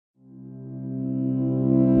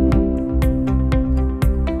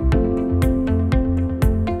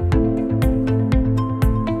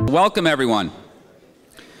Welcome, everyone.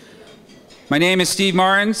 My name is Steve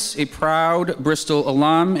Martins, a proud Bristol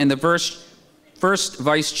alum and the first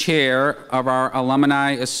vice chair of our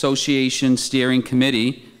Alumni Association Steering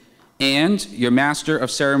Committee and your Master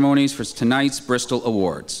of Ceremonies for tonight's Bristol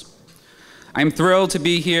Awards. I'm thrilled to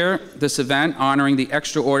be here at this event honoring the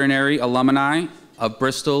extraordinary alumni of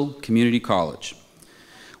Bristol Community College.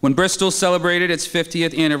 When Bristol celebrated its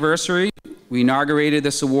 50th anniversary, we inaugurated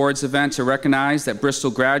this awards event to recognize that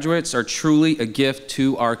Bristol graduates are truly a gift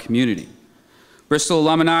to our community. Bristol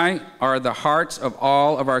alumni are the heart of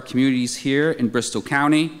all of our communities here in Bristol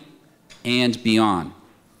County and beyond.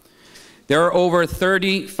 There are over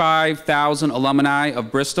 35,000 alumni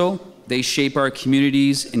of Bristol. They shape our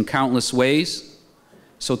communities in countless ways.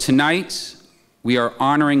 So tonight, we are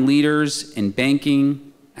honoring leaders in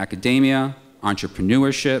banking, academia,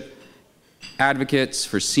 entrepreneurship, advocates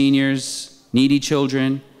for seniors, needy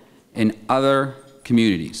children, and other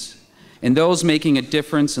communities, and those making a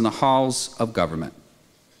difference in the halls of government.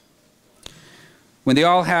 When they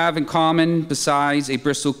all have in common, besides a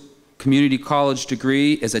Bristol Community College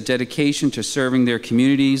degree, is a dedication to serving their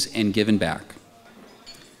communities and giving back.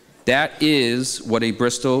 That is what a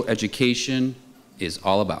Bristol education is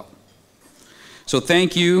all about. So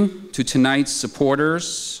thank you to tonight's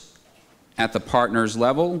supporters at the partners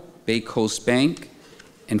level, Bay Coast Bank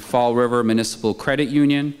and Fall River Municipal Credit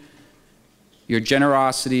Union. Your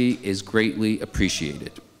generosity is greatly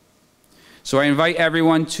appreciated. So I invite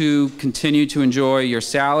everyone to continue to enjoy your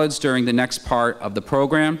salads during the next part of the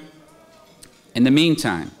program. In the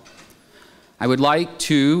meantime, I would like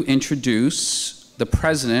to introduce the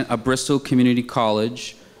president of Bristol Community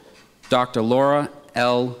College, Dr. Laura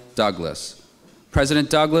L. Douglas. President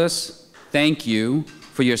Douglas, thank you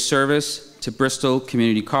for your service to Bristol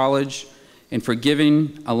Community College and for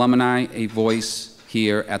giving alumni a voice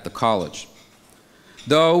here at the college.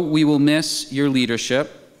 Though we will miss your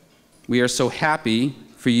leadership, we are so happy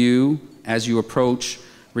for you as you approach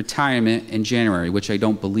retirement in January, which I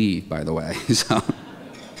don't believe, by the way. So,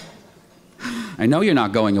 I know you're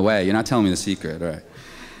not going away. You're not telling me the secret, right?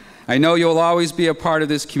 I know you'll always be a part of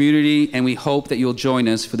this community, and we hope that you'll join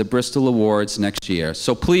us for the Bristol Awards next year.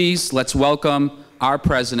 So please, let's welcome our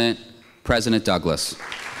president, President Douglas.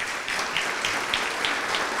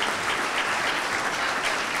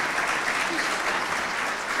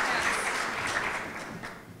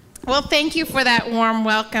 Well, thank you for that warm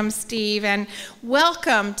welcome, Steve, and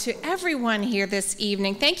welcome to everyone here this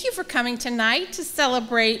evening. Thank you for coming tonight to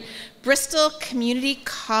celebrate Bristol Community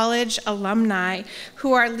College alumni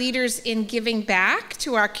who are leaders in giving back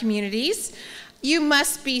to our communities. You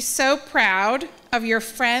must be so proud of your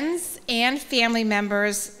friends and family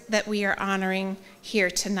members that we are honoring here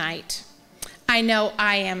tonight. I know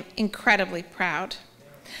I am incredibly proud.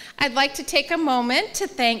 I'd like to take a moment to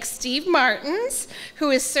thank Steve Martins,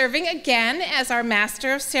 who is serving again as our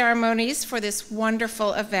Master of Ceremonies for this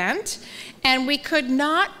wonderful event, and we could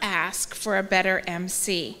not ask for a better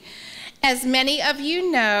MC. As many of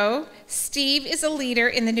you know, Steve is a leader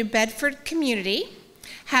in the New Bedford community,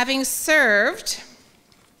 having served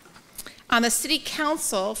on the City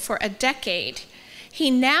Council for a decade. He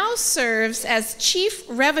now serves as Chief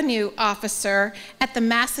Revenue Officer at the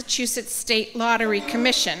Massachusetts State Lottery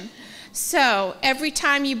Commission. So every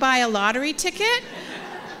time you buy a lottery ticket,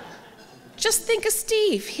 just think of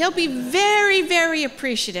Steve. He'll be very, very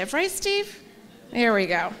appreciative, right, Steve? There we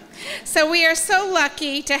go. So we are so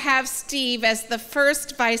lucky to have Steve as the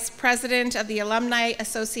first Vice President of the Alumni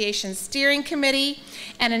Association Steering Committee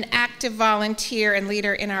and an active volunteer and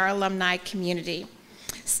leader in our alumni community.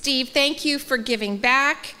 Steve, thank you for giving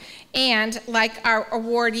back and, like our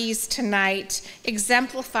awardees tonight,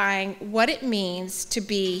 exemplifying what it means to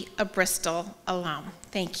be a Bristol alum.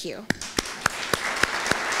 Thank you.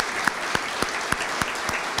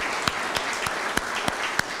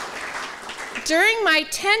 During my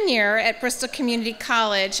tenure at Bristol Community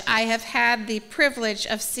College, I have had the privilege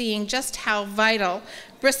of seeing just how vital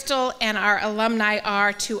Bristol and our alumni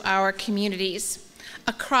are to our communities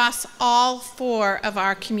across all 4 of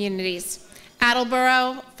our communities: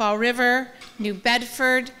 Attleboro, Fall River, New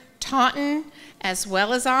Bedford, Taunton, as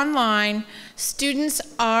well as online. Students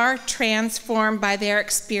are transformed by their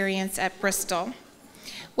experience at Bristol.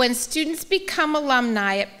 When students become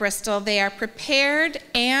alumni at Bristol, they are prepared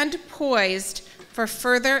and poised for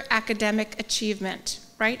further academic achievement.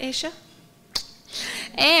 Right, Esha?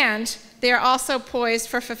 And they are also poised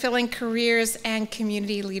for fulfilling careers and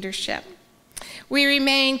community leadership. We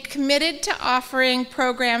remain committed to offering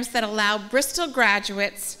programs that allow Bristol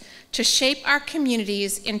graduates to shape our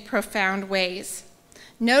communities in profound ways.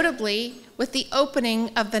 notably with the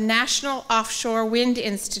opening of the National Offshore Wind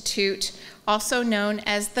Institute, also known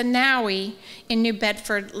as the NOWI, in New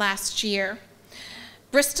Bedford last year.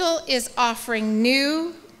 Bristol is offering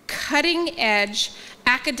new, cutting-edge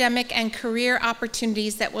academic and career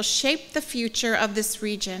opportunities that will shape the future of this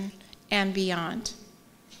region and beyond.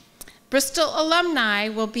 Bristol alumni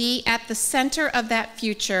will be at the center of that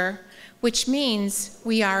future, which means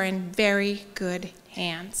we are in very good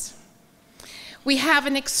hands. We have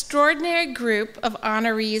an extraordinary group of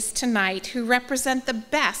honorees tonight who represent the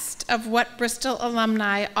best of what Bristol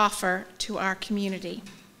alumni offer to our community.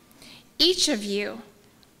 Each of you,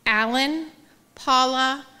 Alan,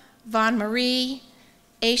 Paula, Von Marie,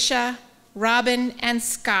 Esha, Robin, and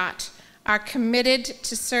Scott, are committed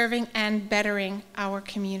to serving and bettering our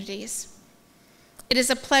communities. It is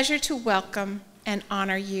a pleasure to welcome and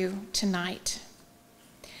honor you tonight.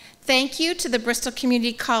 Thank you to the Bristol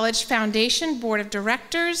Community College Foundation Board of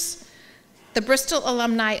Directors, the Bristol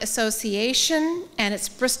Alumni Association, and its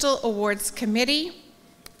Bristol Awards Committee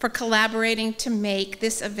for collaborating to make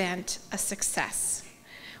this event a success.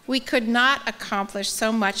 We could not accomplish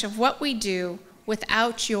so much of what we do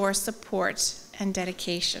without your support and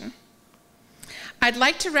dedication. I'd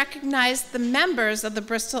like to recognize the members of the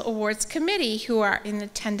Bristol Awards Committee who are in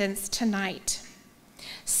attendance tonight.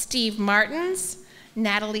 Steve Martins,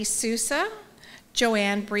 Natalie Sousa,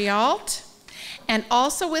 Joanne Brialt, and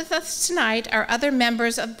also with us tonight are other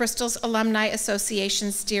members of Bristol's Alumni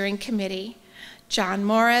Association Steering Committee, John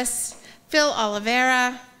Morris, Phil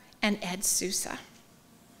Oliveira, and Ed Sousa.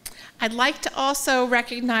 I'd like to also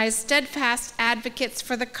recognize steadfast advocates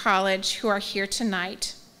for the college who are here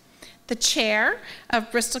tonight. The chair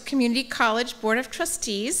of Bristol Community College Board of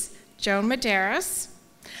Trustees, Joan Medeiros,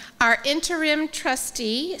 our interim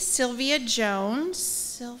trustee, Silvia Jones.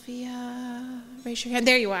 Sylvia, raise your hand,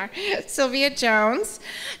 there you are. Sylvia Jones,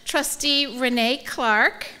 trustee Renee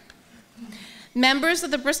Clark, members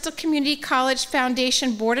of the Bristol Community College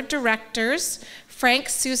Foundation Board of Directors, Frank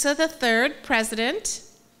Sousa III, president,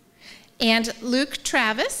 and Luke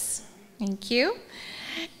Travis, thank you.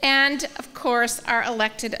 And of course, our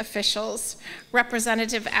elected officials,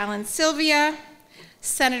 Representative Alan Silvia,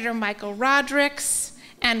 Senator Michael Rodericks,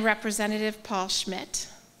 and Representative Paul Schmidt.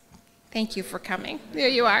 Thank you for coming. There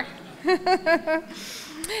you are.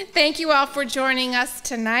 Thank you all for joining us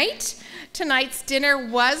tonight. Tonight's dinner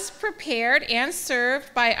was prepared and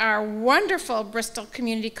served by our wonderful Bristol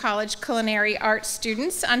Community College Culinary Arts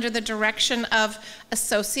students under the direction of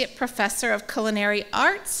Associate Professor of Culinary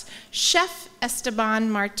Arts, Chef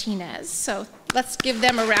Esteban Martinez. So let's give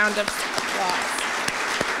them a round of applause.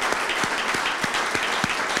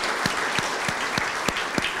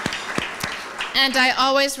 And I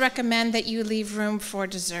always recommend that you leave room for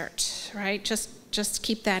dessert, right? Just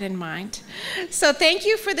keep that in mind. So thank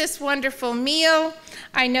you for this wonderful meal.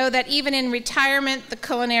 I know that even in retirement, the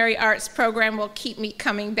culinary arts program will keep me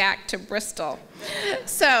coming back to Bristol.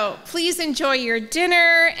 So please enjoy your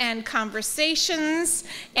dinner and conversations,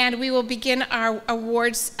 and we will begin our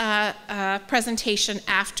awards presentation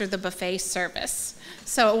after the buffet service.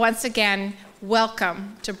 So once again,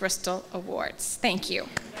 welcome to Bristol Awards. Thank you.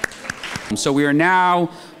 So we are now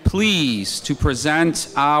pleased to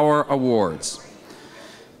present our awards.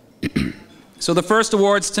 So the first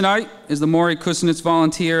awards tonight is the Maury Kusinitz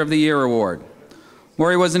Volunteer of the Year Award.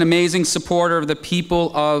 Maury was an amazing supporter of the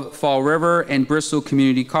people of Fall River and Bristol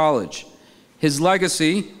Community College. His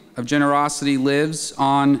legacy of generosity lives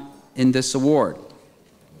on in this award.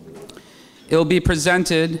 It will be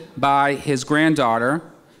presented by his granddaughter,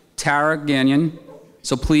 Tara Gagnon.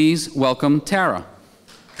 So please welcome Tara.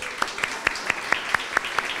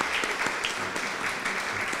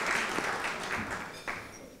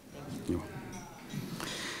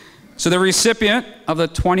 So the recipient of the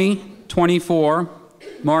 2024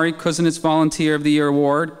 Maury Kusinitz Volunteer of the Year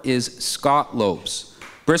Award is Scott Lopes,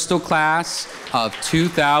 Bristol class of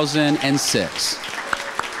 2006.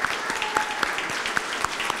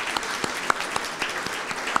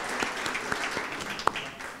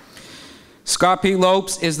 Scott P.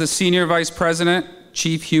 Lopes is the Senior Vice President,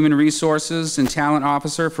 Chief Human Resources and Talent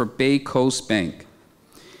Officer for Bay Coast Bank.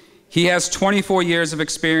 He has 24 years of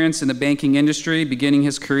experience in the banking industry, beginning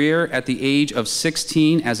his career at the age of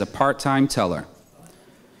 16 as a part-time teller.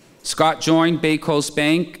 Scott joined Bay Coast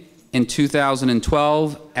Bank in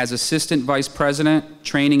 2012 as Assistant Vice President,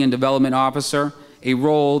 Training and Development Officer, a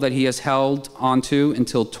role that he has held onto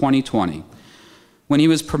until 2020, when he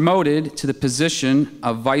was promoted to the position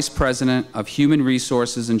of Vice President of Human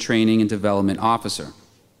Resources and Training and Development Officer.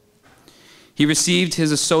 He received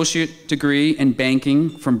his associate degree in banking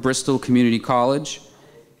from Bristol Community College,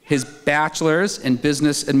 his bachelor's in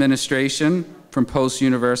business administration from Post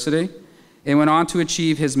University, and went on to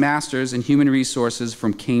achieve his master's in human resources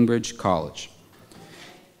from Cambridge College.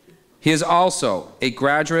 He is also a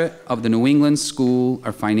graduate of the New England School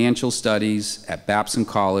of Financial Studies at Babson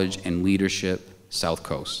College and Leadership, South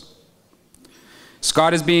Coast.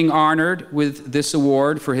 Scott is being honored with this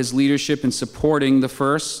award for his leadership in supporting the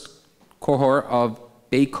first cohort of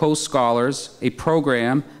Bay Coast Scholars, a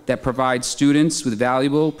program that provides students with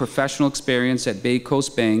valuable professional experience at Bay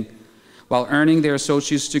Coast Bank while earning their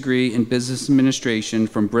associate's degree in business administration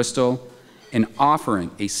from Bristol and offering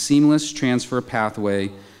a seamless transfer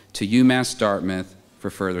pathway to UMass Dartmouth for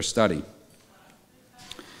further study.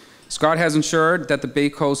 Scott has ensured that the Bay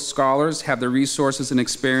Coast Scholars have the resources and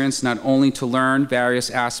experience not only to learn various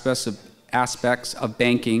aspects of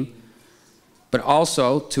banking, but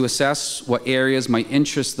also to assess what areas might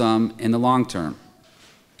interest them in the long term.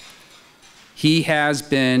 He has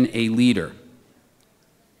been a leader,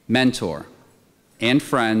 mentor, and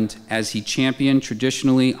friend as he championed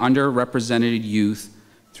traditionally underrepresented youth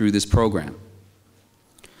through this program.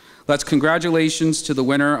 Let's congratulations to the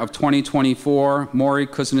winner of 2024, Maury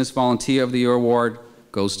Kusinitz Volunteer of the Year Award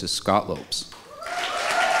goes to Scott Lopes.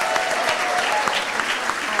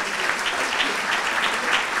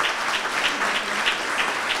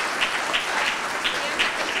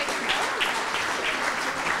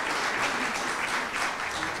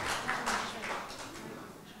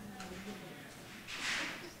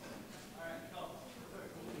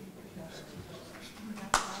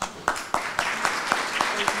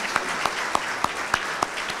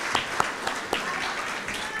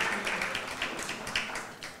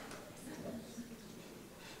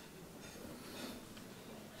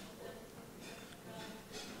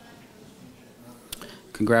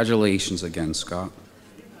 Congratulations again, Scott.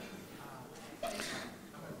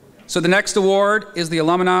 So the next award is the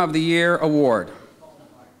Alumna of the Year Award.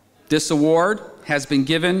 This award has been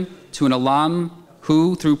given to an alum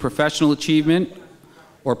who, through professional achievement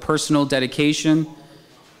or personal dedication,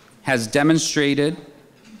 has demonstrated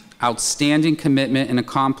outstanding commitment and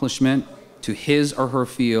accomplishment to his or her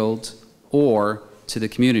field or to the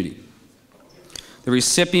community. The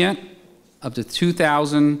recipient of the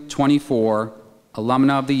 2024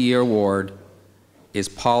 Alumna of the Year Award is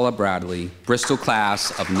Paula Bradley, Bristol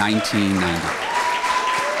class of 1990.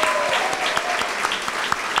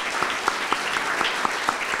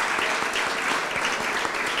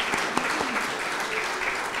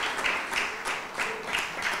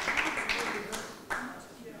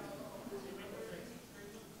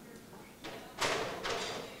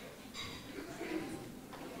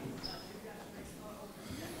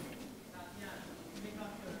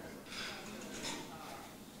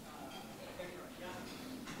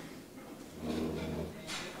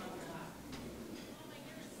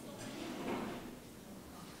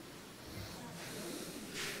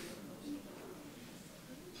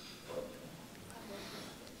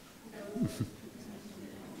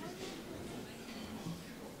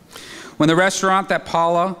 When the restaurant that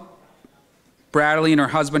Paula Bradley and her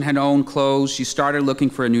husband had owned closed, she started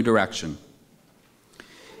looking for a new direction.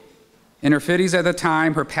 In her 50s at the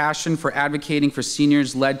time, her passion for advocating for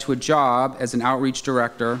seniors led to a job as an outreach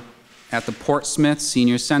director at the Portsmouth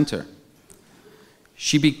Senior Center.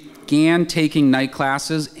 She began taking night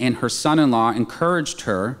classes, and her son-in-law encouraged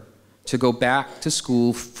her to go back to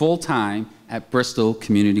school full-time at Bristol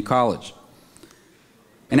Community College.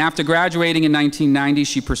 And after graduating in 1990,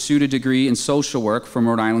 she pursued a degree in social work from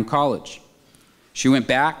Rhode Island College. She went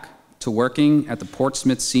back to working at the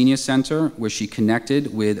Portsmouth Senior Center, where she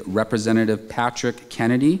connected with Representative Patrick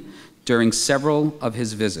Kennedy during several of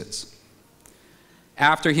his visits.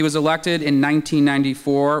 After he was elected in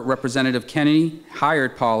 1994, Representative Kennedy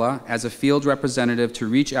hired Paula as a field representative to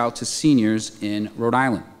reach out to seniors in Rhode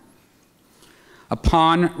Island.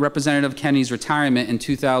 Upon Representative Kennedy's retirement in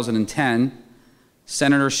 2010,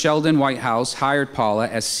 Senator Sheldon Whitehouse hired Paula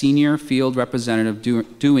as senior field representative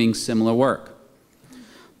doing similar work.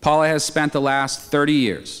 Paula has spent the last 30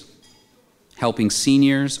 years helping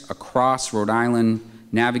seniors across Rhode Island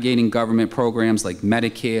navigating government programs like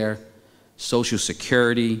Medicare, Social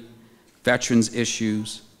Security, veterans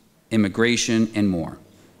issues, immigration, and more,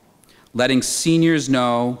 letting seniors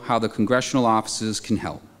know how the congressional offices can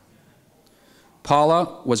help.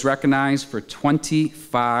 Paula was recognized for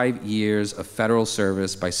 25 years of federal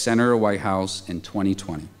service by Senator Whitehouse in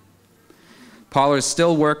 2020. Paula is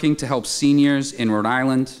still working to help seniors in Rhode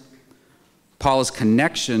Island. Paula's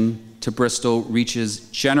connection to Bristol reaches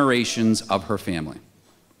generations of her family.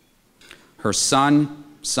 Her son,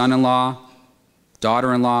 son-in-law,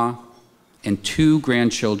 daughter-in-law, and 2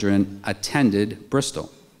 grandchildren attended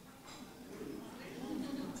Bristol.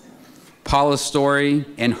 Paula's story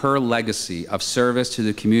and her legacy of service to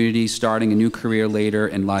the community, starting a new career later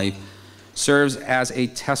in life, serves as a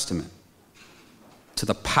testament to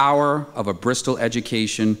the power of a Bristol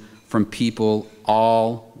education from people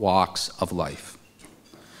all walks of life.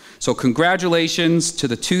 So congratulations to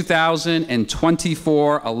the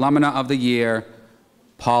 2024 Alumna of the Year,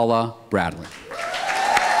 Paula Bradley.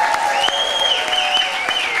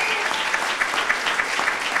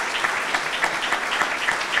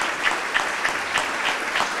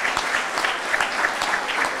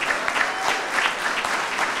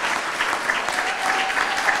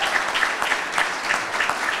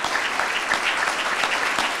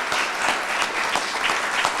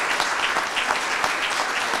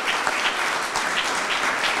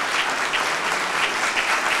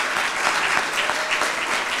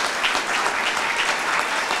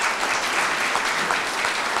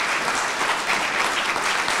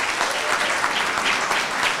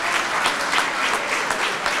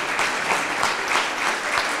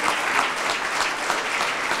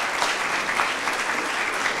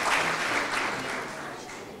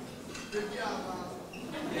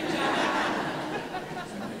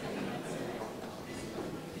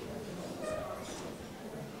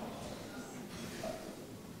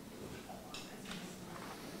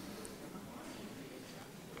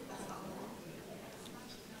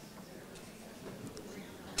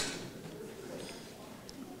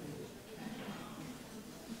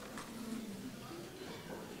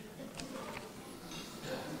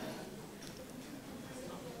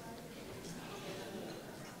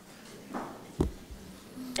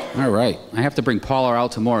 All right, I have to bring Paula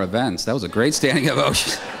out to more events. That was a great standing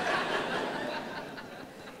ovation.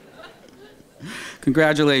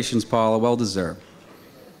 Congratulations, Paula, well deserved.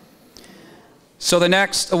 So the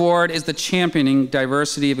next award is the Championing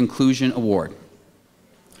Diversity of Inclusion Award.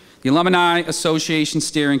 The Alumni Association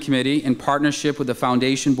Steering Committee, in partnership with the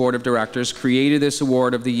Foundation Board of Directors, created this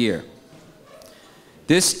award of the year.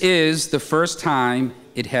 This is the first time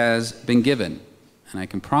it has been given, and I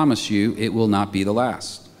can promise you it will not be the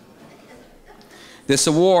last. This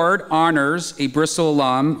award honors a Bristol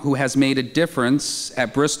alum who has made a difference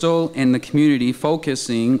at Bristol and the community,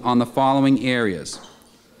 focusing on the following areas: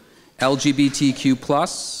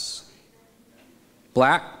 LGBTQ+,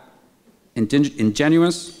 Black,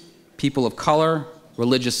 Indigenous, people of color,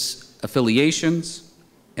 religious affiliations,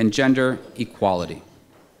 and gender equality.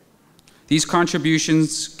 These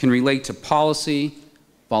contributions can relate to policy,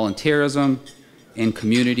 volunteerism, and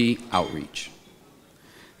community outreach.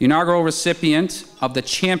 The inaugural recipient of the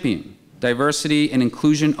Champion Diversity and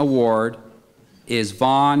Inclusion Award is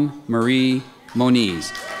Maury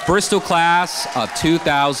Moniz, Bristol class of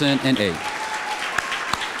 2008.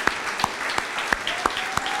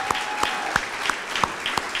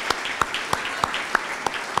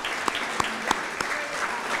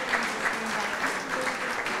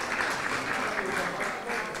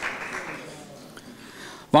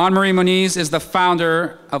 Maury Moniz is the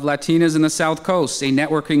founder of Latinas in the South Coast, a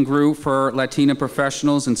networking group for Latina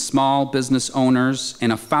professionals and small business owners,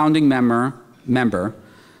 and a founding member,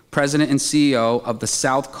 president and CEO of the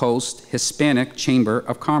South Coast Hispanic Chamber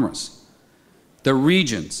of Commerce, the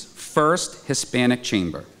region's first Hispanic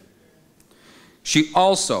chamber. She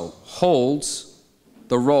also holds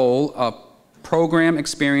the role of Program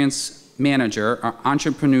Experience Manager or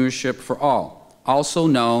Entrepreneurship for All, also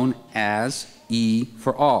known as E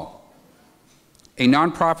for All, a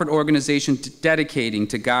nonprofit organization dedicating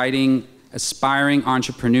to guiding aspiring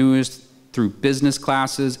entrepreneurs through business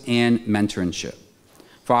classes and mentorship,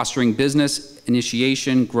 fostering business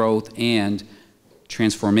initiation, growth, and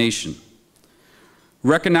transformation.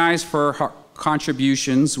 Recognized for her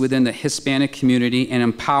contributions within the Hispanic community and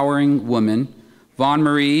empowering women,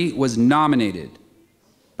 Maury was nominated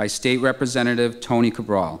by State Representative Tony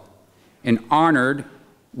Cabral and honored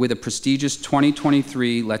with a prestigious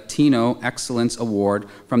 2023 Latino Excellence Award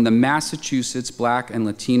from the Massachusetts Black and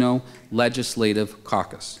Latino Legislative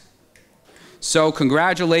Caucus. So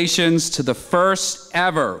congratulations to the first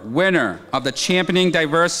ever winner of the Championing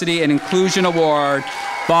Diversity and Inclusion Award,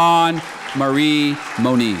 Maury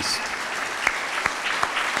Moniz.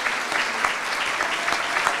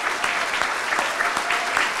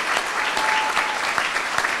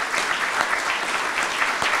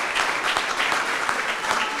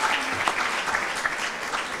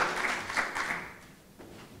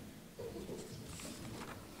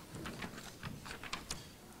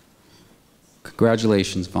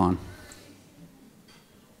 Congratulations, Vaughn.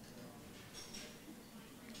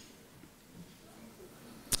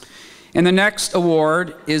 And the next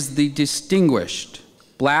award is the Distinguished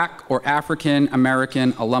Black or African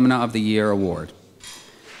American Alumna of the Year Award.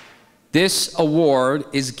 This award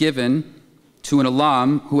is given to an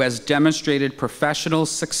alum who has demonstrated professional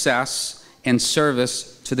success and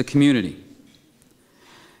service to the community.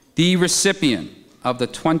 The recipient of the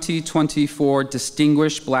 2024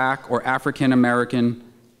 Distinguished Black or African American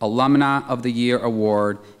Alumna of the Year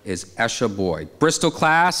Award is Esha Boyd, Bristol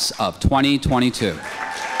class of 2022.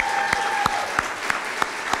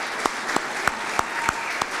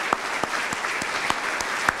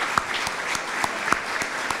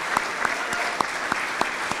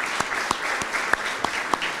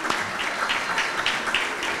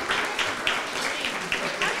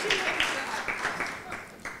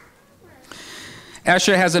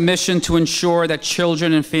 Esha has a mission to ensure that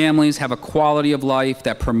children and families have a quality of life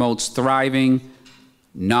that promotes thriving,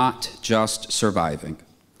 not just surviving.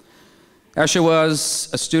 Esha was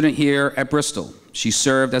a student here at Bristol. She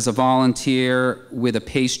served as a volunteer with a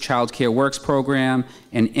PACE Child Care Works program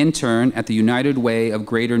and intern at the United Way of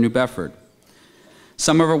Greater New Bedford.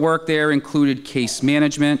 Some of her work there included case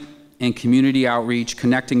management and community outreach,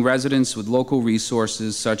 connecting residents with local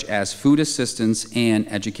resources such as food assistance and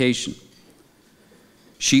education.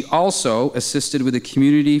 She also assisted with a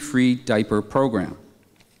community-free diaper program.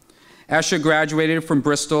 Esha graduated from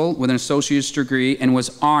Bristol with an associate's degree and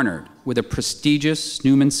was honored with a prestigious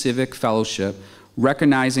Newman Civic Fellowship,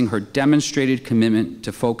 recognizing her demonstrated commitment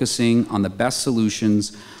to focusing on the best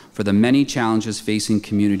solutions for the many challenges facing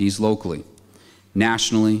communities locally,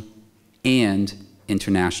 nationally, and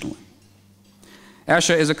internationally.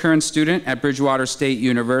 Esha is a current student at Bridgewater State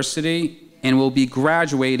University and will be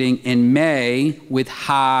graduating in May with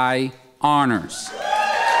high honors.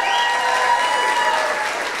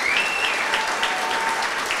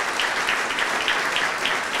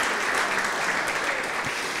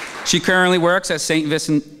 She currently works at St.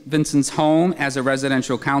 Vincent's Home as a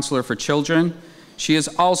residential counselor for children. She is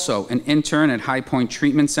also an intern at High Point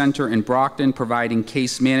Treatment Center in Brockton, providing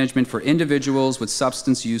case management for individuals with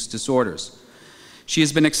substance use disorders. She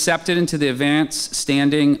has been accepted into the Advanced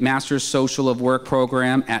Standing Master's Social of Work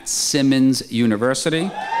program at Simmons University.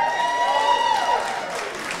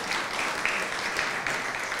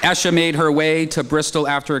 Esha made her way to Bristol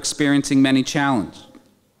after experiencing many challenges.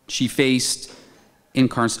 She faced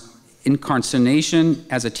incarceration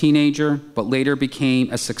as a teenager, but later became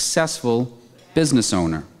a successful business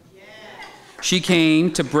owner. She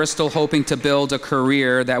came to Bristol hoping to build a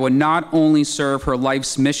career that would not only serve her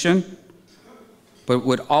life's mission, but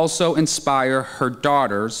would also inspire her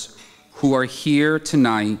daughters who are here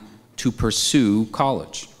tonight to pursue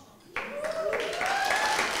college.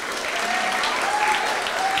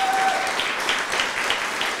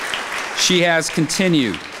 She has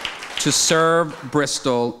continued to serve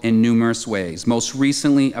Bristol in numerous ways, most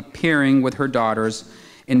recently appearing with her daughters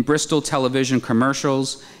in Bristol television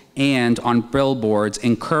commercials and on billboards,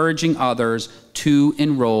 encouraging others to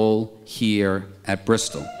enroll here at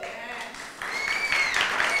Bristol.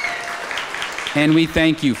 And we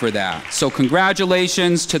thank you for that. So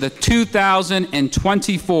congratulations to the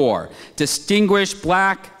 2024 Distinguished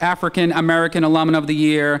Black African American Alumna of the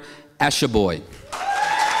Year, Esha Boyd.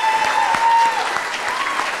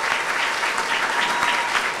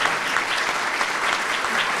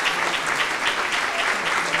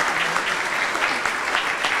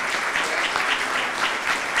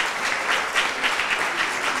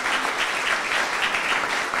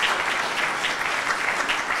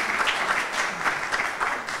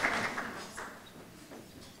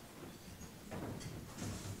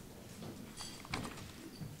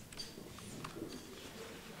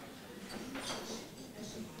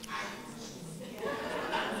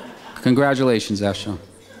 Congratulations, Esha.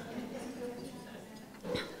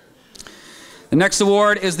 The next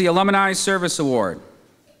award is the Alumni Service Award.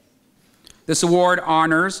 This award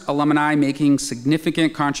honors alumni making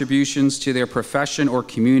significant contributions to their profession or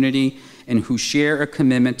community and who share a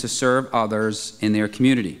commitment to serve others in their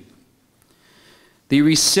community. The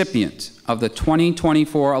recipient of the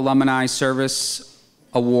 2024 Alumni Service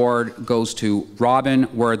Award goes to Robin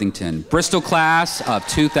Worthington, Bristol class of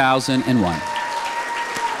 2001.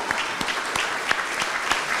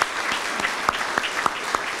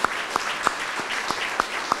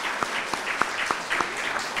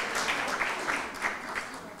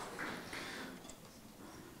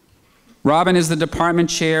 Robin is the Department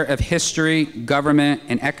Chair of History, Government,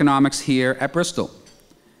 and Economics here at Bristol.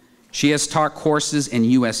 She has taught courses in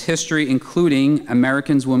U.S. history, including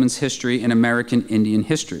American Women's History and American Indian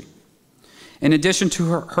History. In addition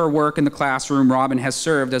to her work in the classroom, Robin has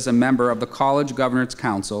served as a member of the College Governance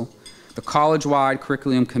Council, the College-wide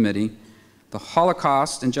Curriculum Committee, the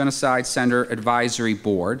Holocaust and Genocide Center Advisory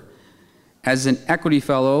Board, as an Equity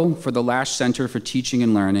Fellow for the Lash Center for Teaching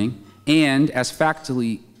and Learning, and as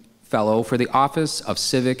faculty fellow for the Office of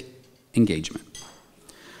Civic Engagement.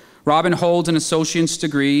 Robin holds an associate's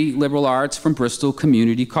degree, liberal arts, from Bristol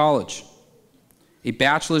Community College, a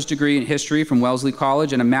bachelor's degree in history from Wellesley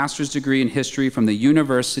College, and a master's degree in history from the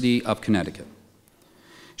University of Connecticut.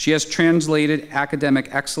 She has translated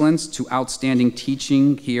academic excellence to outstanding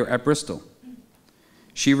teaching here at Bristol.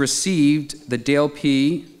 She received the Dale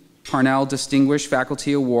P. Parnell Distinguished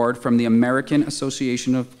Faculty Award from the American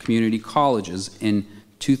Association of Community Colleges in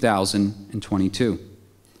 2022.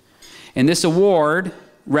 And this award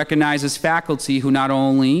recognizes faculty who not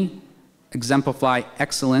only exemplify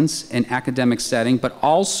excellence in academic setting, but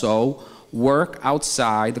also work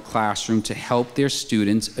outside the classroom to help their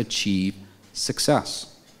students achieve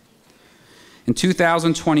success. In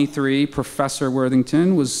 2023, Professor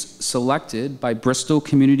Worthington was selected by Bristol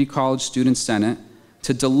Community College Student Senate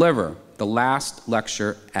to deliver the last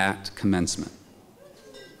lecture at commencement.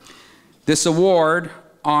 This award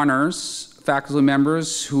honors faculty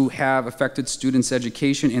members who have affected students'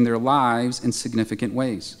 education in their lives in significant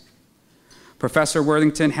ways. Professor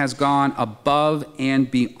Worthington has gone above and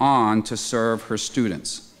beyond to serve her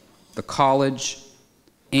students, the college,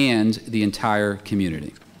 and the entire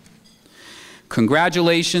community.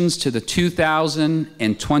 Congratulations to the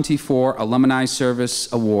 2024 Alumni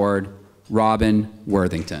Service Award, Robin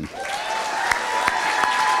Worthington.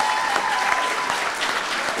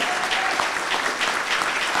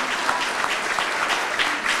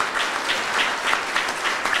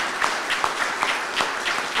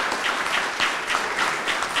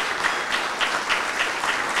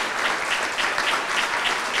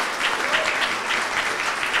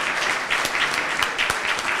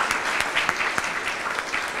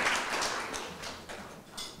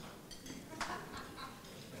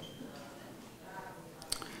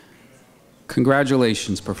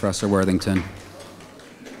 Congratulations, Professor Worthington.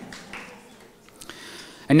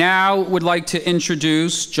 I now would like to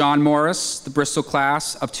introduce John Morris, the Bristol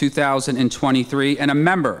class of 2023, and a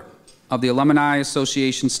member of the Alumni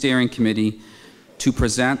Association Steering Committee to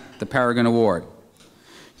present the Paragon Award.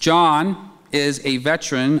 John is a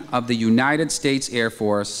veteran of the United States Air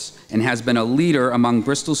Force and has been a leader among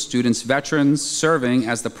Bristol Students Veterans, serving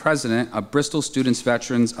as the president of Bristol Students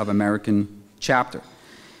Veterans of American Chapter.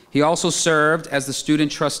 He also served as the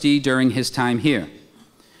student trustee during his time here.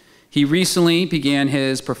 He recently began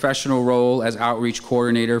his professional role as outreach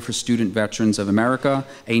coordinator for Student Veterans of America,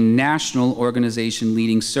 a national organization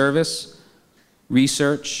leading service,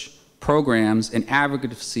 research, programs, and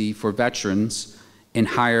advocacy for veterans in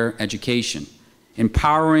higher education,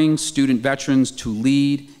 empowering student veterans to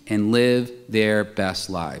lead and live their best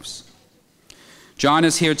lives. John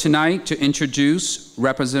is here tonight to introduce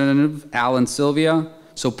Representative Alan Silvia.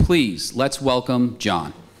 So please, let's welcome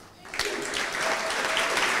John.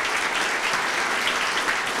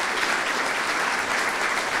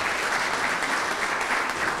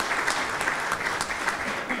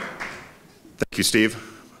 Thank you, Steve.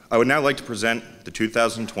 I would now like to present the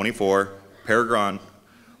 2024 Paragon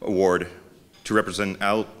Award to represent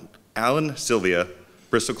Alan Silvia,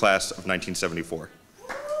 Bristol class of 1974.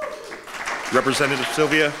 Representative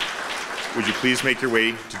Silvia, would you please make your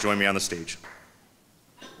way to join me on the stage?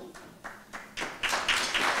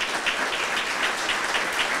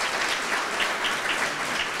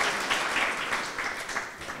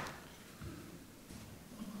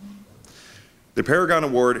 The Paragon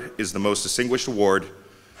Award is the most distinguished award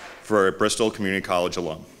for a Bristol Community College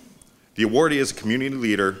alum. The awardee is a community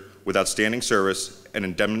leader with outstanding service and a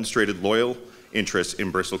demonstrated loyal interest in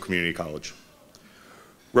Bristol Community College.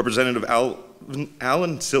 Representative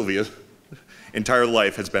Alan Silvia's entire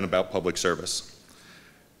life has been about public service.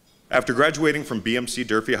 After graduating from BMC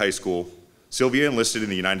Durfee High School, Silvia enlisted in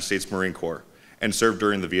the United States Marine Corps and served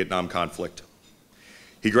during the Vietnam conflict.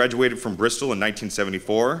 He graduated from Bristol in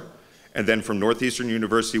 1974 and then from Northeastern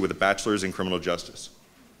University with a bachelor's in criminal justice.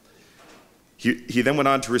 He then went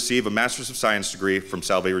on to receive a Master's of Science degree from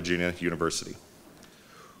Salve Regina University.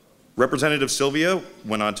 Representative Silvia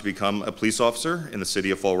went on to become a police officer in the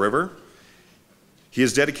city of Fall River. He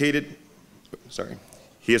has served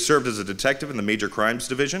as a detective in the Major Crimes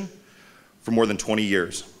Division for more than 20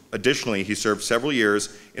 years. Additionally, he served several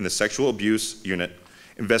years in the Sexual Abuse Unit,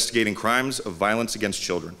 investigating crimes of violence against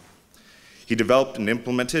children. He developed and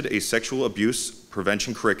implemented a sexual abuse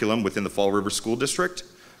prevention curriculum within the Fall River School District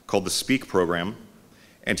called the SPEAK program,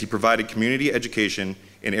 and he provided community education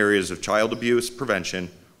in areas of child abuse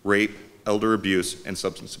prevention, rape, elder abuse, and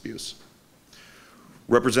substance abuse.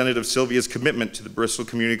 Representative Silvia's commitment to the Bristol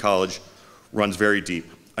Community College runs very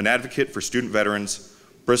deep. An advocate for student veterans,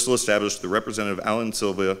 Bristol established the Representative Alan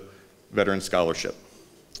Silvia Veteran Scholarship.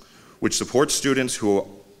 which supports students who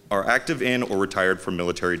are active in or retired from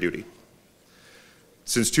military duty.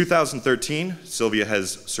 Since 2013, Silvia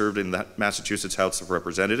has served in the Massachusetts House of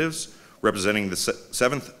Representatives, representing the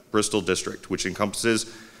 7th Bristol District, which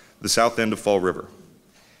encompasses the south end of Fall River.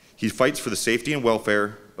 He fights for the safety and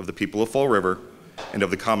welfare of the people of Fall River and of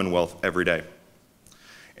the Commonwealth every day,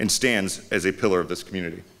 and stands as a pillar of this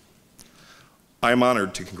community. I am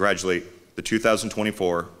honored to congratulate the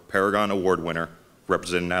 2024 Paragon Award winner,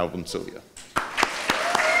 representing Alumna Silvia.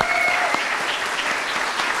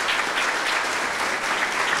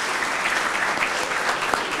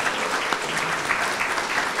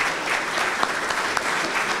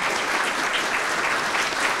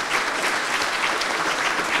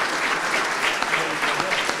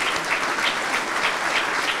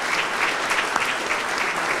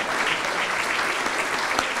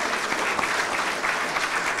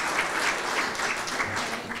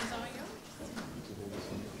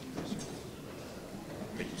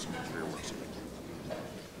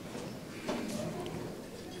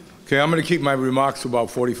 Okay, I'm going to keep my remarks to about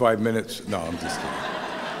 45 minutes. No, I'm just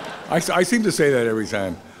kidding. I seem to say that every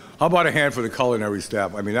time. How about a hand for the culinary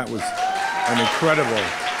staff? I mean, that was an incredible,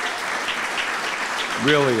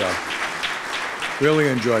 really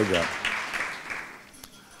enjoyed that.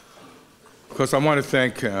 Of course, I want to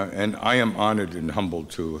thank, and I am honored and humbled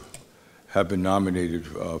to have been nominated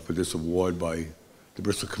for this award by the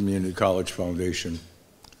Bristol Community College Foundation.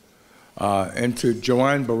 And to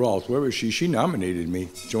Joanne Baralt, where is she? She nominated me.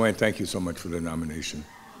 Joanne, thank you so much for the nomination.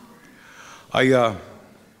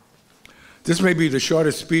 This may be the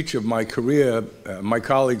shortest speech of my career. My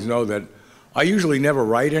colleagues know that I usually never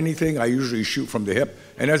write anything. I usually shoot from the hip.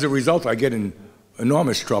 And as a result, I get in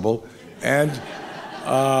enormous trouble. And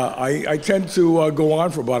I tend to go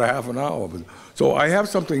on for about a half an hour. So I have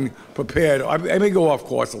something prepared. I may go off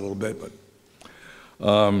course a little bit, but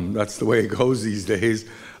that's the way it goes these days.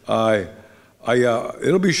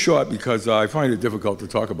 It'll be short because I find it difficult to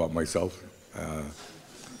talk about myself,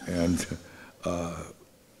 and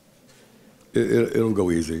it'll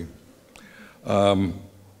go easy.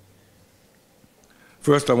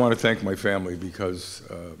 First, I want to thank my family because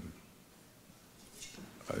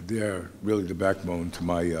they're really the backbone to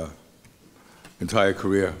my entire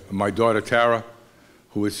career. My daughter, Tara,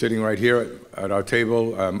 who is sitting right here at our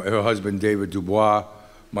table, her husband, David Dubois,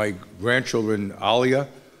 my grandchildren, Alia,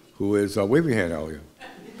 who is, wave your hand, Alia.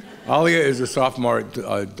 Alia is a sophomore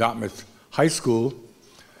at Dartmouth High School,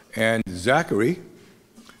 and Zachary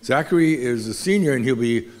is a senior, and he'll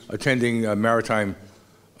be attending Maritime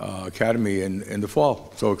Academy in the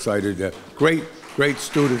fall. So excited. Great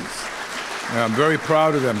students. And I'm very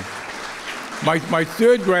proud of them. My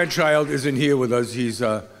third grandchild isn't here with us. He's,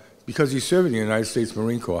 because he's serving in the United States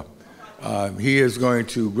Marine Corps. He is going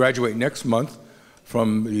to graduate next month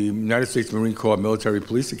from the United States Marine Corps Military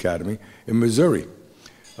Police Academy in Missouri.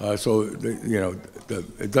 So,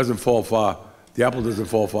 it doesn't fall far. The apple doesn't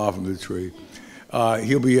fall far from the tree.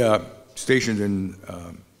 He'll be stationed in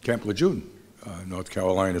Camp Lejeune, North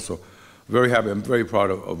Carolina. So, very happy. I'm very proud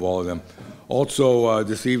of all of them. Also,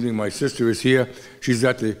 this evening, my sister is here. She's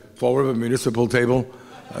at the Fall River Municipal Table,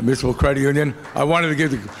 Municipal Credit Union. I wanted to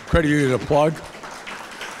give the credit union a plug.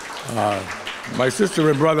 My sister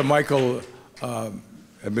and brother, Michael,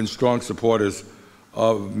 have been strong supporters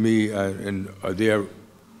of me and are there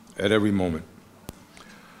at every moment.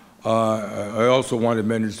 I also want to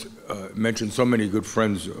mention so many good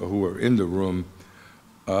friends who are in the room.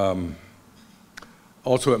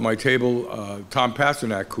 Also at my table, Tom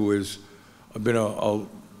Pasternak, who has been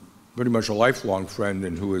pretty much a lifelong friend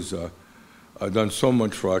and who has done so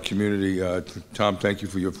much for our community. Tom, thank you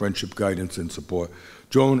for your friendship, guidance, and support.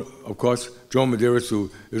 Joan, of course, Joan Medeiros,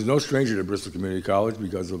 who is no stranger to Bristol Community College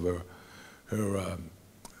because of her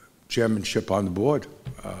chairmanship on the board.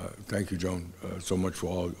 Thank you, Joan, so much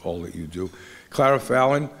for all that you do. Clara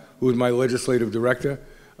Fallon, who is my legislative director.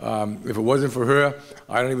 If it wasn't for her,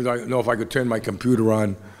 I don't even know if I could turn my computer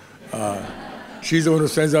on. She's the one who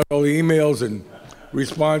sends out all the emails and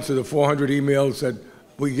responds to the 400 emails that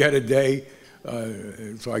we get a day.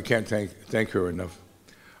 So I can't thank her enough.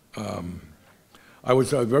 I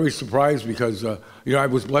was very surprised because, I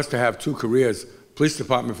was blessed to have two careers, police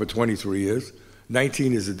department for 23 years,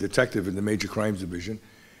 19 as a detective in the Major Crimes Division,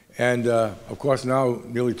 and of course now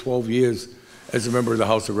nearly 12 years as a member of the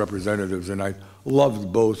House of Representatives, and I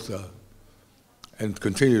loved both and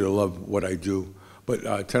continue to love what I do.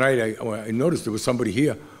 But tonight I noticed there was somebody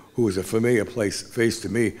here who was a familiar face to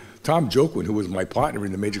me, Tom Joquin, who was my partner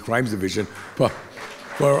in the Major Crimes Division for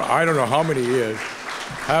I don't know how many years.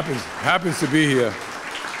 Happens to be here.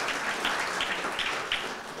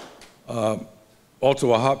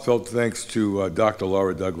 Also, a heartfelt thanks to Dr.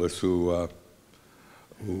 Laura Douglas, who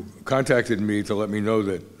contacted me to let me know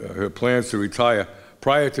that her plans to retire.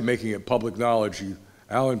 Prior to making it public knowledge,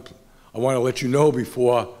 Alan, I want to let you know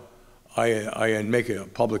before I make a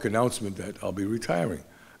public announcement that I'll be retiring.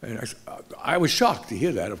 And I was shocked to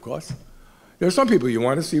hear that, of course. There are some people you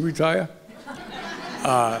want to see retire.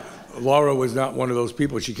 Laura was not one of those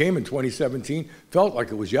people. She came in 2017, felt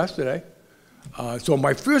like it was yesterday. So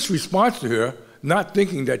my first response to her, not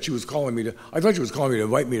thinking that she was calling me I thought she was calling me to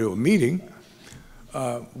invite me to a meeting,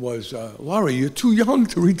 was, Laura, you're too young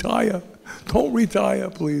to retire. Don't retire,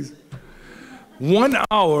 please. 1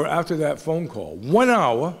 hour after that phone call, 1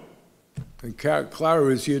 hour, and Clara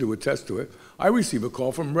is here to attest to it, I received a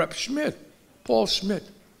call from Rep. Schmidt, Paul Schmidt.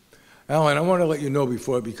 Alan, I want to let you know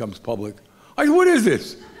before it becomes public. I said, what is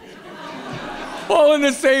this? All in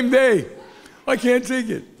the same day. I can't take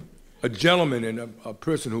it. A gentleman and a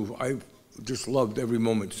person who I just loved every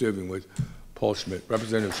moment serving with, Paul Schmidt,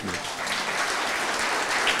 Representative Schmidt.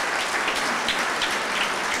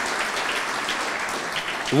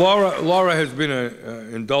 Laura has been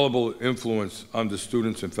an indelible influence on the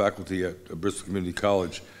students and faculty at Bristol Community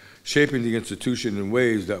College, shaping the institution in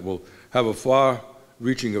ways that will have a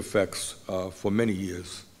far-reaching effects for many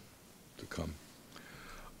years to come.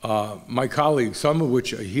 My colleagues, some of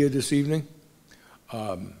which are here this evening,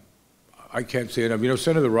 I can't say enough. You know,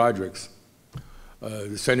 Senator Roderick's,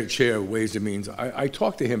 the Senate Chair of Ways and Means, I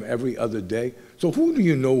talk to him every other day. So who do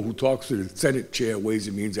you know who talks to the Senate Chair of Ways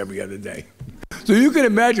and Means every other day? So you can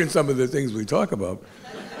imagine some of the things we talk about.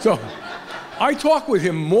 So I talk with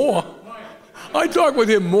him more. I talk with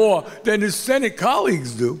him more than his Senate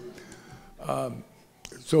colleagues do.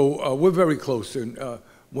 So we're very close. And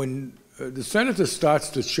when the senator starts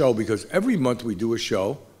the show, because every month we do a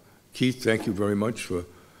show, Keith, thank you very much for,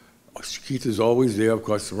 Keith is always there, of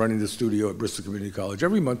course, running the studio at Bristol Community College.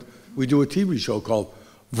 Every month we do a TV show called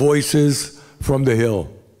Voices from the Hill.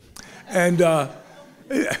 And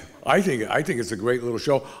I think it's a great little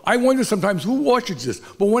show. I wonder sometimes who watches this.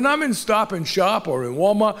 But when I'm in Stop and Shop or in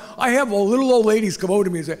Walmart, I have little old ladies come over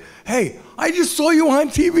to me and say, hey, I just saw you on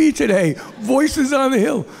TV today, Voices on the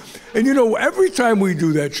Hill. And you know, every time we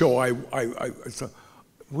do that show, what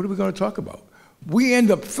are we going to talk about? We end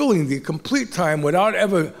up filling the complete time without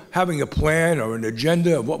ever having a plan or an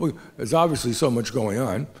agenda of there's obviously so much going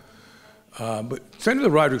on. But Senator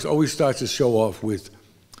Roderick always starts his show off with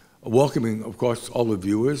welcoming, of course, all the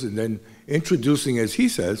viewers, and then introducing, as he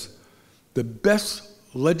says, the best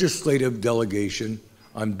legislative delegation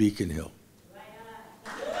on Beacon Hill.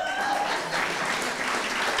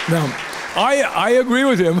 Now, I agree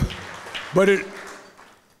with him, but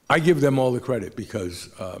I give them all the credit because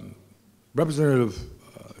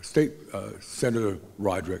Senator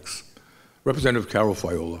Roderick's, Representative Carol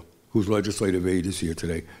Fiola, whose legislative aide is here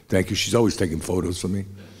today. Thank you. She's always taking photos for me.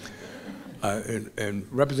 And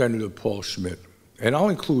Representative Paul Schmidt. And I'll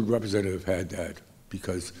include Representative Haddad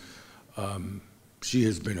because she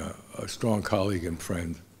has been a strong colleague and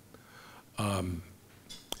friend.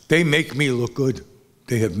 They make me look good.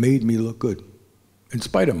 They have made me look good, in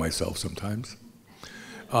spite of myself sometimes.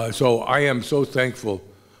 So I am so thankful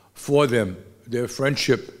for them, their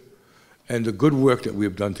friendship, and the good work that we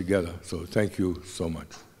have done together. So thank you so much.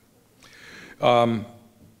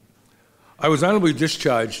 I was honorably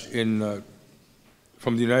discharged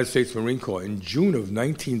from the United States Marine Corps in June of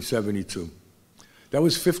 1972. That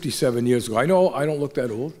was 57 years ago. I know I don't look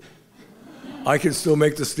that old. I can still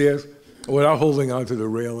make the stairs without holding onto the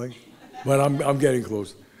railing, but I'm getting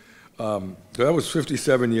close. So that was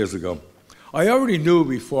 57 years ago. I already knew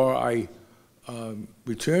before I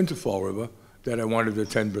returned to Fall River that I wanted to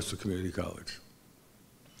attend Bristol Community College.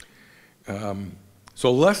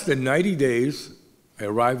 So less than 90 days, I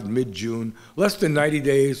arrived mid-June, less than 90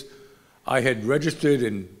 days, I had registered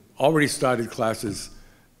and already started classes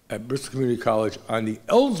at Bristol Community College on the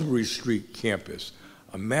Ellsbury Street campus.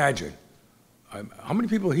 Imagine, how many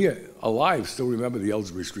people here alive still remember the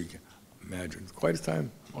Ellsbury Street campus? Imagine, quite a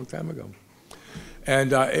long time ago.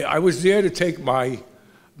 And I was there to take my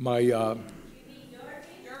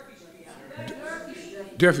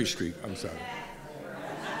Durfee Street, I'm sorry.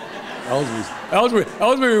 Ellsbury,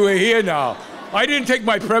 we're here now. I didn't take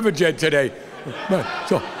my Prevajet today.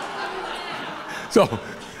 So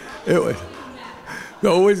it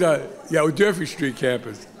was Durfee Street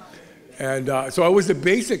campus. And so I was the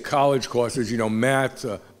basic college courses, you know, math,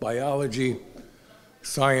 biology,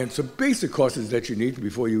 science, the basic courses that you need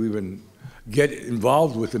before you even get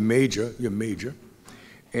involved with your major.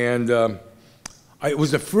 And It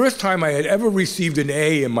was the first time I had ever received an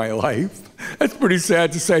A in my life. That's pretty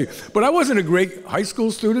sad to say. But I wasn't a great high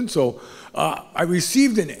school student, so I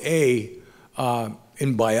received an A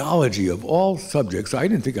in biology of all subjects. I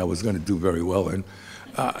didn't think I was going to do very well. And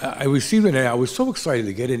I received an A. I was so excited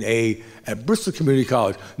to get an A at Bristol Community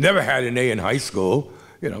College. Never had an A in high school,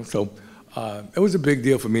 so it was a big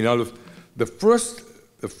deal for me. Now, I was the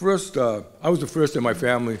first in my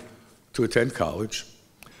family to attend college.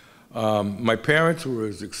 My parents were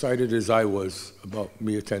as excited as I was about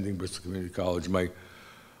me attending Bristol Community College. My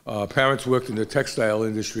parents worked in the textile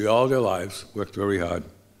industry all their lives, worked very hard.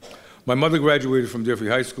 My mother graduated from Durfee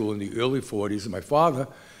High School in the early 40s, and my father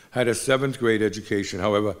had a 7th grade education.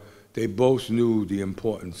 However, they both knew the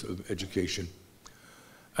importance of education.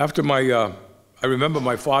 After I remember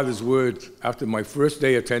my father's words after my first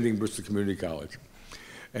day attending Bristol Community College.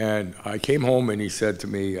 And I came home and he said to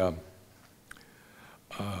me,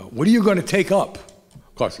 what are you going to take up?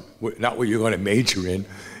 Of course, not what you're going to major in.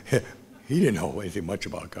 He didn't know anything much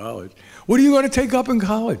about college. What are you going to take up in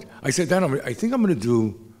college? I said, Dad, I think I'm going to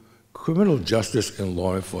do criminal justice and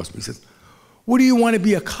law enforcement. He said, what do you want to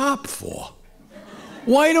be a cop for?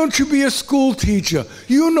 Why don't you be a school teacher?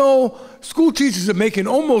 You know, school teachers are making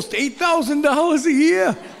almost $8,000 a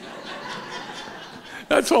year.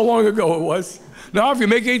 That's how long ago it was. Now, if you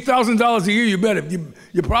make $8,000 a year,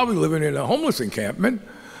 you're probably living in a homeless encampment.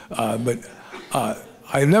 But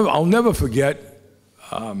I'll never forget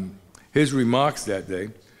his remarks that day.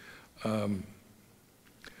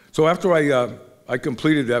 So after I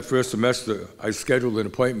completed that first semester, I scheduled an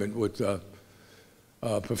appointment with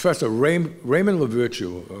Professor Raymond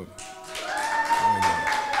LaVirtue,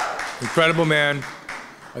 incredible man.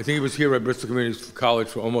 I think he was here at Bristol Community College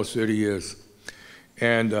for almost 30 years.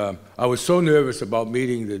 And I was so nervous about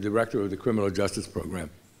meeting the director of the criminal justice program.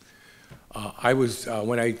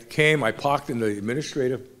 When I came, I parked in the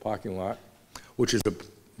administrative parking lot, which is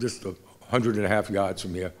just 150 yards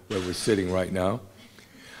from here, where we're sitting right now.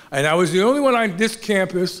 And I was the only one on this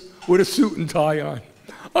campus with a suit and tie on.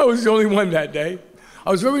 I was the only one that day. I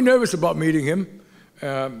was very nervous about meeting him.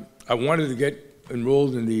 I wanted to get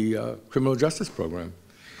enrolled in the criminal justice program.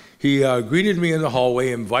 He greeted me in the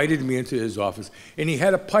hallway, invited me into his office, and he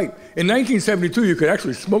had a pipe. In 1972, you could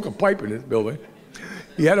actually smoke a pipe in this building.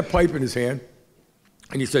 He had a pipe in his hand,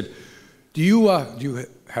 and he said, do you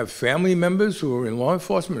have family members who are in law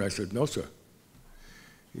enforcement? I said, no, sir.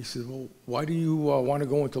 He said, well, why do you want to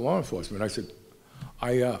go into law enforcement? I said,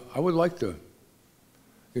 I would like to,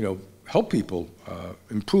 help people,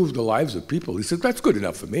 improve the lives of people. He said, that's good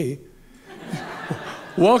enough for me.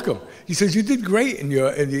 Welcome. He says, you did great in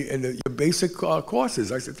your basic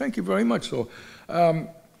courses. I said, thank you very much. So,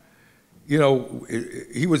 he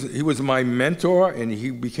was my mentor, and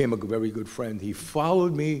he became a very good friend. He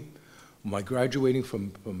followed me, my graduating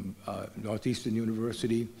from Northeastern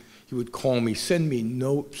University. He would call me, send me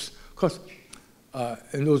notes. Because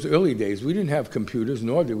in those early days, we didn't have computers,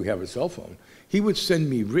 nor did we have a cell phone. He would send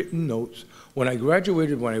me written notes. When I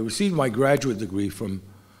received my graduate degree from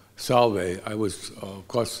Salve, I was, of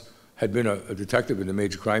course, had been a detective in the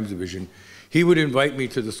Major Crimes Division. He would invite me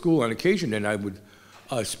to the school on occasion, and I would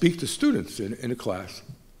speak to students in a class.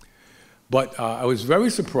 But I was very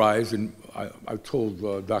surprised, and I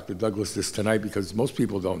told Dr. Douglas this tonight because most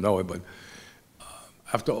people don't know it, but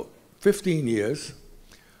after 15 years,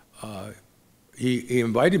 he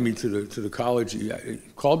invited me to the college. He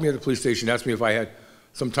called me at the police station, asked me if I had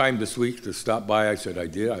some time this week to stop by. I said I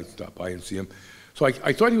did. I'd stop by and see him. So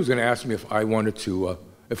I thought he was going to ask me if I wanted to,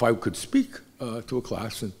 if I could speak to a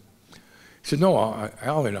class. And he said, no,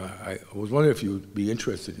 Alan, I was wondering if you would be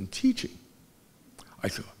interested in teaching. I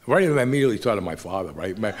thought, right away, I immediately thought of my father,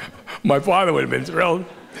 right? My father would have been thrilled.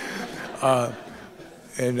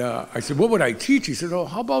 And I said, what would I teach? He said, oh,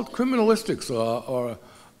 how about criminalistics or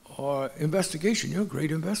investigation? You're a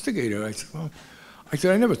great investigator. I said, well,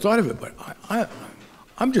 I never thought of it, but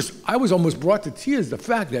I was almost brought to tears, the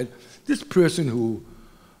fact that this person who,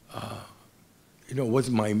 was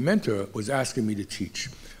my mentor was asking me to teach.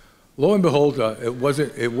 Lo and behold, it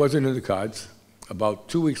wasn't in the cards. About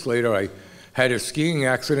 2 weeks later, I had a skiing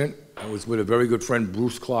accident. I was with a very good friend,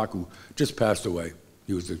 Bruce Clark, who just passed away.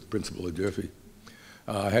 He was the principal of Durfee.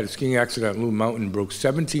 I had a skiing accident on Loon Mountain,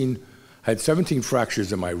 had 17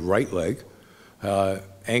 fractures in my right leg,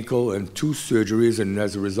 ankle, and 2 surgeries, and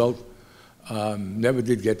as a result, never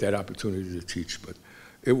did get that opportunity to teach. But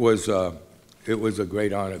it was a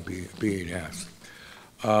great honor being asked.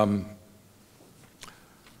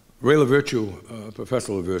 Ray LaVirtue,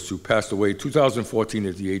 Professor LaVirtue, passed away in 2014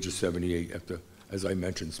 at the age of 78 as I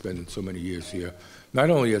mentioned, spending so many years here, not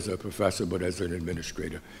only as a professor, but as an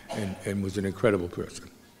administrator, and was an incredible person.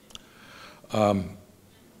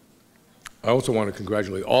 I also want to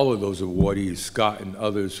congratulate all of those awardees, Scott and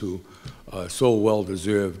others who so well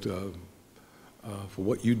deserved for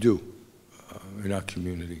what you do in our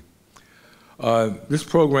community. This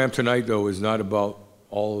program tonight, though, is not about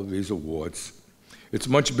all of these awards. It's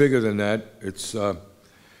much bigger than that. It's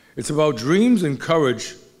about dreams and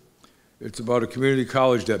courage. It's about a community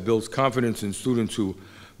college that builds confidence in students who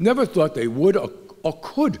never thought they would or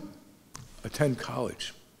could attend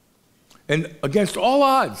college. And against all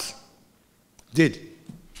odds, did.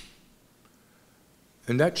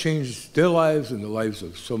 And that changed their lives and the lives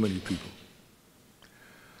of so many people.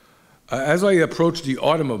 As I approached the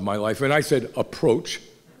autumn of my life, and I said approach,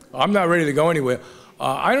 I'm not ready to go anywhere.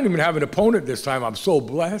 I don't even have an opponent this time. I'm so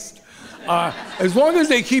blessed. As long as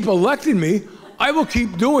they keep electing me, I will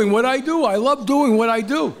keep doing what I do. I love doing what I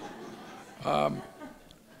do.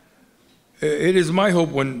 It is my hope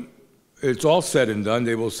when it's all said and done,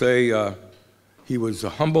 they will say he was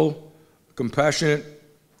humble, compassionate,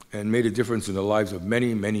 and made a difference in the lives of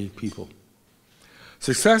many, many people.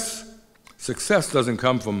 Success doesn't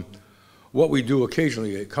come from what we do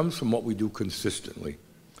occasionally. It comes from what we do consistently.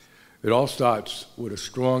 It all starts with a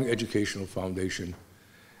strong educational foundation,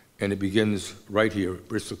 and it begins right here at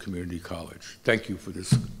Bristol Community College. Thank you for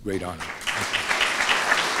this great honor.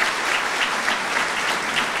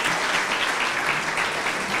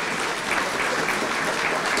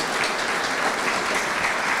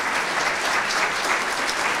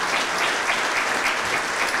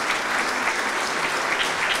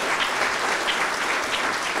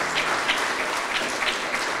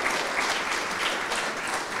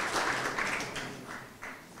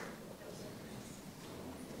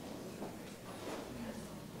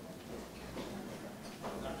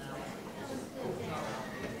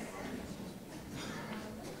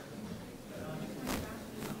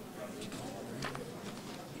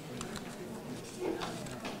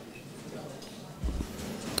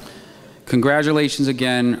 Congratulations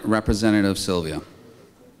again, Representative Silvia.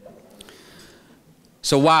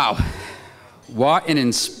 So wow, what an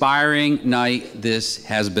inspiring night this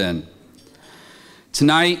has been.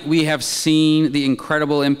 Tonight we have seen the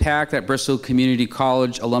incredible impact that Bristol Community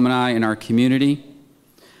College alumni in our community.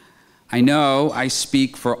 I know I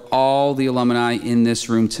speak for all the alumni in this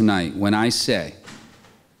room tonight when I say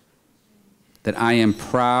that I am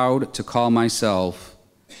proud to call myself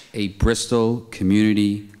a Bristol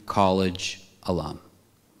Community College alum.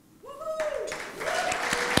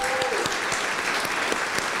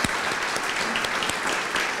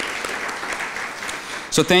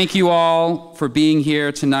 So thank you all for being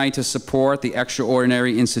here tonight to support the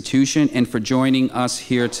extraordinary institution and for joining us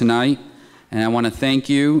here tonight. And I want to thank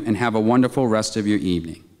you and have a wonderful rest of your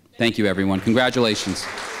evening. Thank you, everyone. Congratulations.